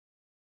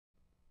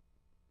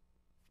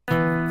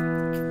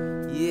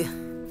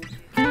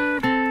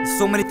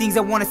So many things I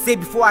want to say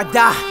before I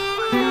die,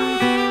 so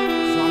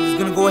I'm just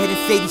gonna go ahead and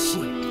say this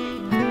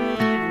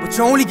shit. But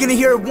you're only gonna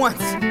hear it once.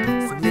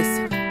 So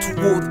listen, to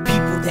all the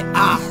people that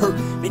I hurt,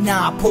 man,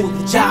 I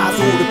apologize.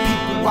 All the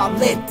people I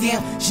let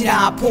down, shit,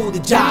 I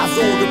apologize.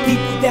 All the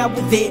people that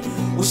were there,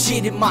 well,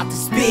 shit, in my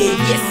despair,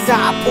 yes,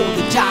 I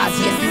apologize.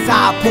 Yes,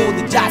 I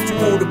apologize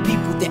to all the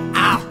people that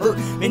I hurt,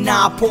 man,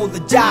 I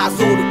apologize.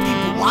 All the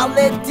people I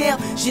let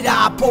down, shit,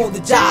 I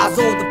apologize.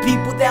 All the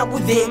people that were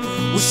there,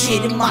 well,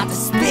 shit, in my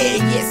despair,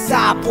 yes,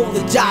 I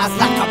apologize.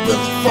 Like I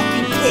really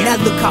fucking care.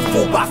 Now look how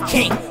far I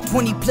came.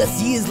 20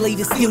 plus years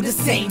later, still the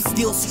same.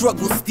 Still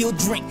struggle, still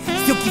drink,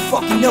 still keep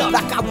fucking up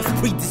like I was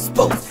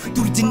predisposed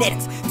through the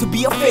genetics to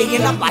be a fake.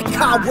 And I'm like,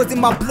 how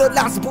wasn't my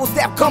bloodline supposed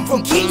to have come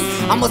from kings?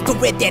 I must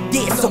have read that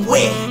there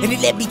somewhere, and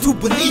it led me to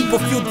believe or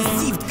feel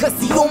deceived. Cause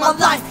see, all my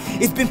life,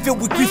 it's been filled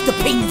with grief, the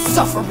pain and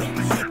suffering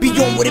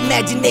beyond what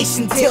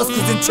imagination tells.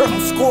 Cause internal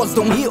scores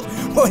don't heal,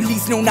 or at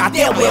least no, not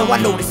that well. I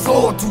know this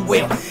all too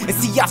well. And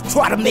see, I've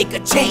tried to make a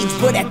change,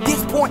 but at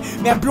this point,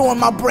 man, blowing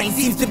my brain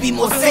seems to be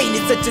more sane.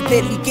 It's such a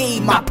deadly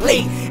game I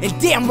played,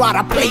 and damn right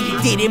I played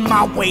it. Did it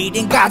my way,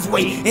 then God's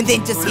way, and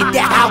then just hit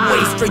that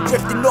highway, straight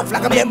drifting off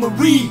like a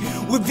memory,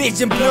 with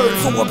vision blurred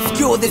so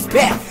obscure this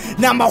path.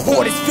 Now my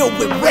heart is filled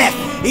with wrath,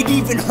 it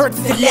even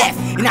hurts to laugh,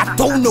 and I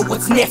don't know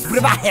what's next. But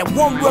if I had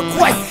one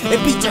request,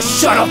 it'd be just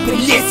shut up and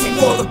listen.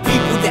 All the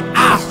people that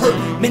I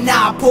hurt, man,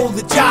 I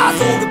apologize.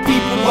 All the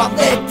people I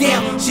let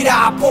down, shit,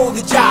 I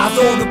apologize.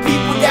 All the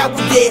people that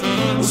were there,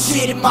 well,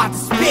 shit, in my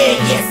despair,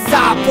 yes,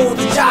 I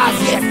apologize.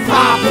 Yes,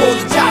 I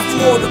apologize to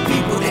all the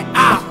people that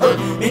I hurt,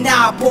 and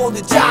I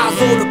apologize.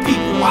 All the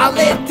people I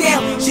let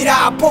down, shit,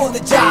 I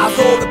apologize.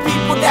 All the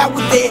people that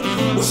were there,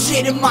 well,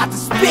 shit, in my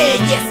despair,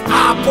 yes,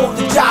 I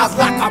apologize.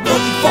 Like I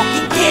really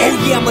fucking care.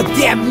 Oh yeah, I'm a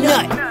damn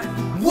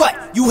nut. What?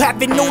 You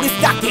haven't noticed?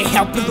 I can't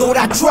help it, Lord,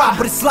 I try.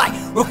 But it's like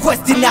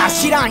requesting now,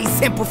 shit, I ain't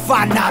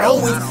simplified, not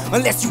always.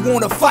 Unless you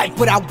wanna fight,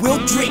 but I will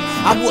drink,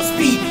 I will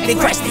speed, then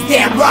crash this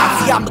damn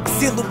ride. See, I'm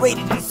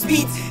exhilarated in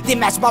speeds, they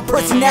match my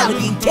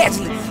personality and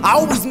casually I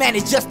always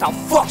manage just to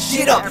fuck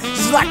shit up,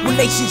 just like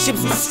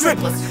relationships with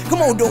strippers.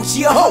 Come on, don't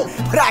she a hoe,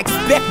 but I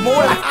expect more,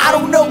 like I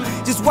don't know.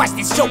 Just watch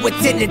this show,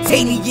 it's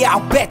entertaining, yeah,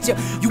 I'll bet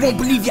you won't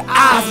believe your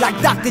eyes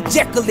like Dr.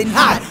 Jekyll and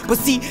Hyde. But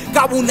see,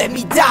 God won't let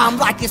me die, I'm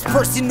like his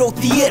personal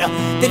theater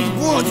that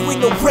he runs with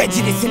no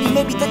prejudice, and he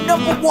may be the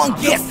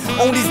 #1 guest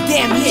on this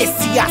damn list.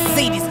 See, I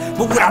say this,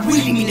 but what I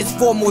really mean is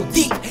far more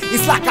deep.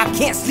 It's like I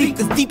can't sleep,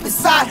 cause deep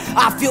inside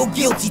I feel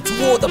guilty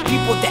to all the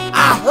people that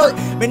I hurt.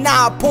 Man,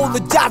 I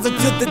apologize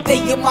until the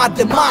day of my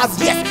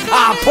demise. Yes,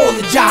 I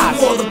apologize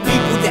to all the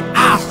people that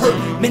I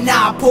hurt. Man,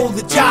 I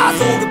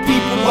apologize. All the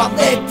people I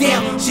let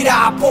down, shit,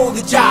 I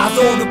apologize.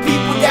 All the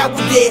people that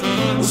were there,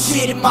 well,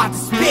 shit, in my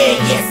despair.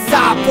 Yes,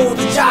 I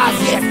apologize.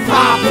 Yes,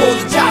 I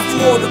apologize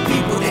to all the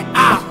people that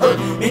I hurt.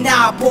 And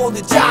I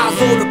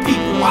apologize. All the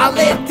people I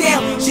let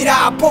down, shit,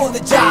 I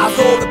apologize.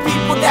 All the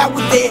people that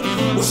were there,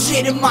 well,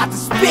 shit, in my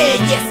despair.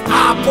 Yes,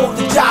 I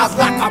apologize.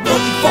 Like I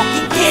really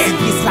fucking care.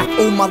 It's like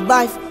all my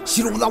life,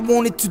 shit, all I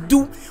wanted to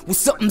do was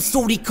something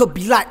so they could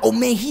be like, oh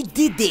man, he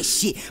did that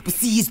shit. But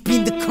see, it's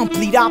been the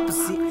complete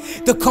opposite.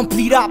 The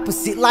complete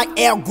opposite, like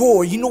Al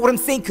Gore, you know what I'm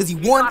saying? Cause he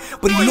won,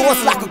 but he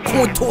lost like a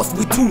coin toss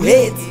with 2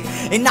 heads.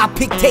 And I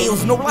picked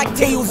tails, no like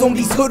tails on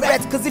these hood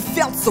rats, cause it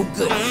felt so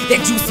good.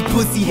 That juicy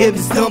pussy head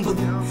is stumbling.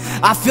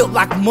 I felt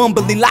like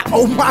mumbling, like,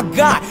 oh my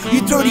god,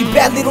 you dirty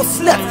bad little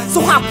slut.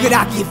 So how could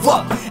I give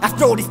up?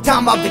 After all this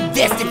time I've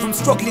invested, from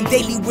struggling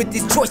daily with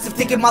this choice of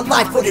taking my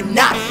life or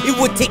not. It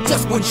would take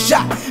just one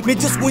shot, man,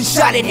 just one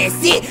shot and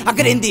that's it. I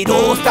could end it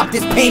all, stop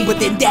this pain, but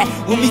then that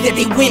will mean that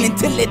they win.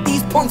 Until let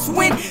these punks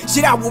win,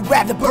 shit, I would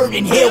rather burn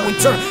in hell and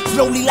turn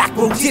slowly like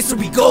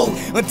rotisserie gold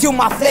until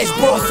my flesh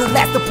burns. So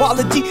last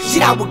apology,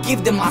 shit, I would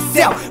give to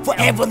myself,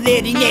 forever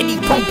letting any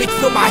punk bitch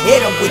fill my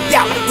head up with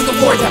doubt, with the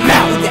words of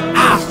mouth that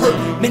I hurt.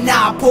 Man,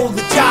 I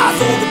apologize.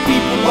 All the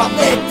people I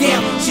let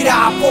down, shit,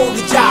 I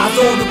apologize.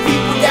 All the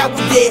people that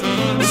were there,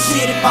 the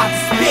shit, in my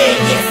despair.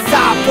 Yes,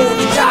 I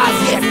apologize.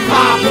 Yes,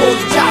 I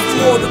apologize to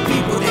all the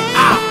people that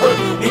I hurt.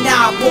 And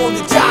I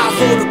apologize.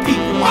 All the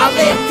people I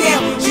let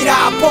down, shit,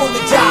 I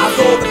apologize.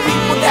 All the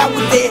people that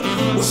were there,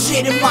 well,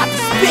 shit, in my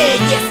despair.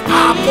 Yes,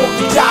 I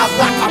apologize.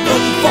 Like I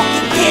really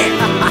fucking care.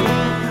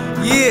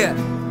 Yeah,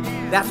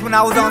 that's when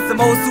I was on some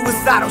old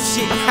suicidal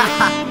shit.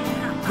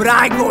 But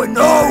I ain't going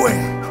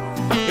nowhere.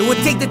 It would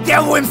take the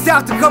devil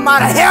himself to come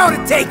out of hell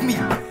to take me.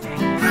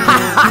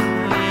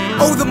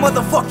 Oh, the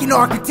motherfucking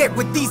architect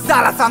with these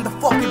Salas on the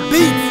fucking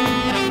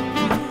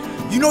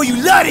beats. You know you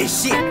love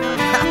this shit.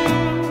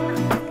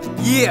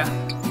 Yeah,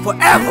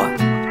 forever.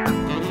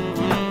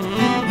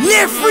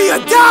 Live free or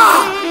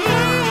die.